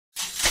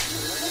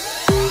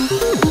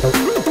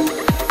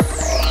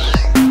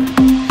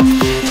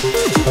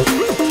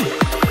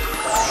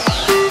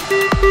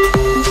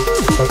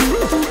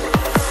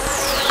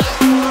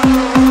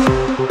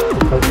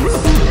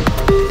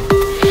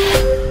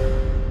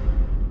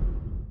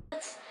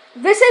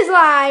This is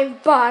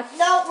live, but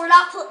no, we're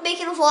not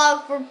making a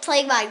vlog. We're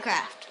playing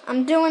Minecraft.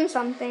 I'm doing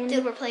something.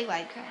 Dude, we're playing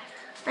Minecraft.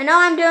 I know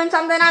I'm doing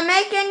something. I'm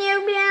making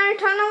you be on a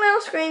ton of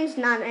little screens.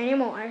 Not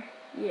anymore.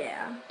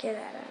 Yeah, get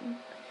that in.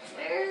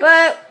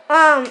 But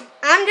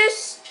I'm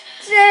just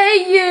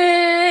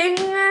saying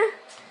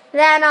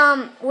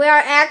that we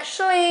are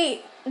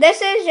actually.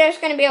 This is just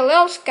gonna be a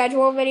little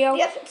schedule video.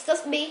 Yep, it's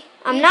just me.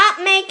 I'm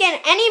not making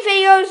any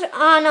videos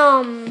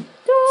on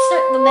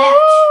Start the match.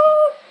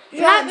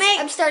 I'm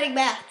I'm starting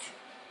match.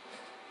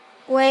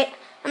 Wait,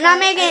 I'm not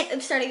making.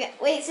 I'm starting it.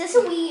 Wait, is this a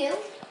Wii U?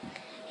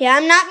 Yeah,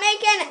 I'm not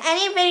making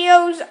any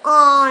videos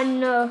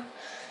on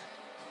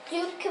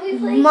Dude, can we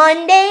play?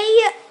 Monday.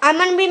 I'm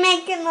gonna be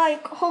making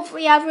like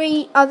hopefully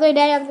every other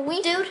day of the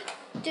week.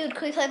 Dude,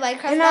 can we play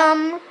Minecraft And now?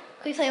 Can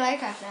we play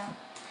Minecraft now?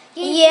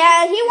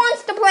 yeah, he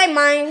wants to play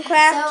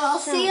Minecraft. So I'll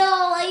see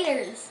y'all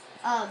later.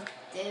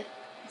 Dude,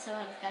 so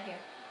I got here.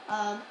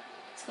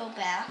 Let's go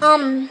back.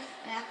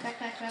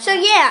 Back. So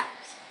yeah,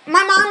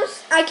 my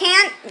mom's. I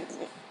can't.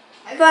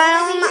 But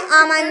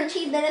I'm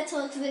 13 minutes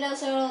on this video,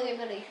 so it'll only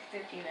be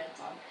 13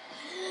 minutes on.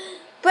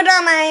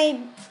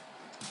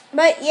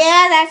 But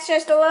yeah, that's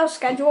just a little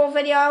schedule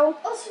video.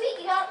 Oh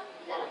sweet, you got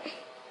it.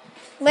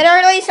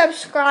 Literally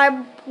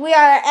subscribe. We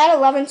are at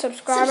 11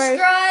 subscribers.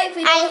 Subscribe.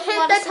 I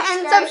hit the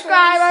 10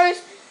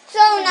 subscribers. So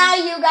now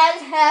you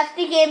guys have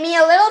to give me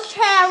a little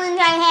challenge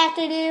I have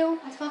to do.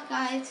 I thought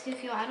guys,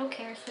 I don't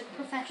care, it's like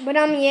professional.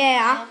 But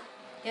yeah.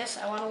 Yes,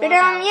 I want to But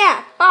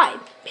yeah, bye.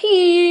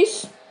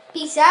 Peace.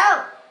 Peace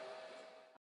out.